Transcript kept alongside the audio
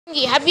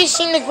Have you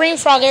seen the green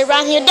frog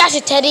around here? That's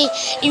it, Teddy.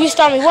 If you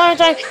start me one more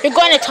time, you're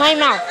going to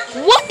timeout.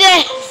 What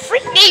the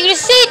freak did you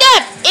say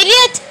that,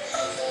 idiot?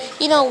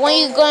 You know, when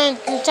you go in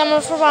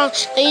timeout for wrong,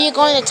 then you're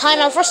going to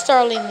timeout for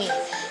startling me.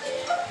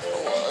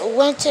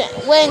 When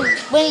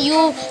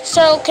you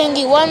startle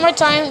Kingy one more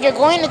time, you're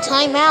going to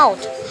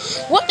timeout.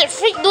 What the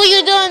freak do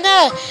you doing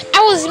there?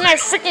 I was in my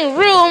freaking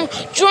room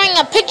drawing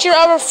a picture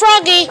of a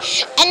froggy,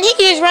 and he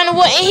just ran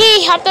away and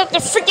he hopped up the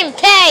freaking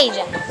page.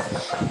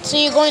 So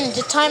you're going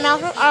to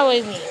timeout for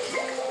with me.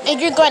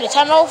 And you're going to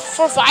timeout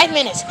for 5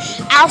 minutes.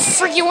 I'll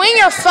freak you in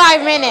your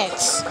 5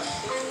 minutes.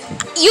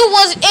 You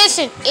was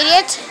innocent,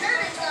 idiot.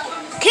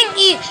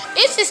 Kingy,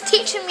 this is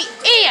teaching me,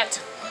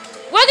 idiot.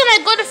 We're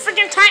gonna go to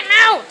freaking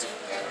timeout.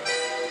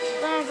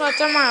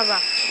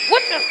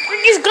 What the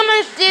freak is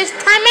this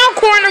timeout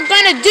corner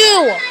gonna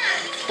do?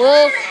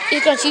 Well,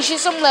 he's gonna teach you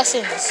some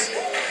lessons.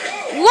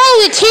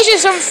 Whoa, he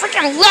teaches some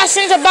freaking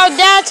lessons about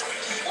that.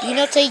 You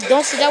know,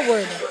 don't say that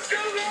word.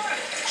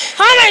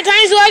 How many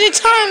times do I have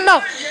to tell him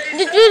about?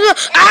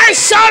 I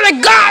saw the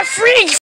God freak.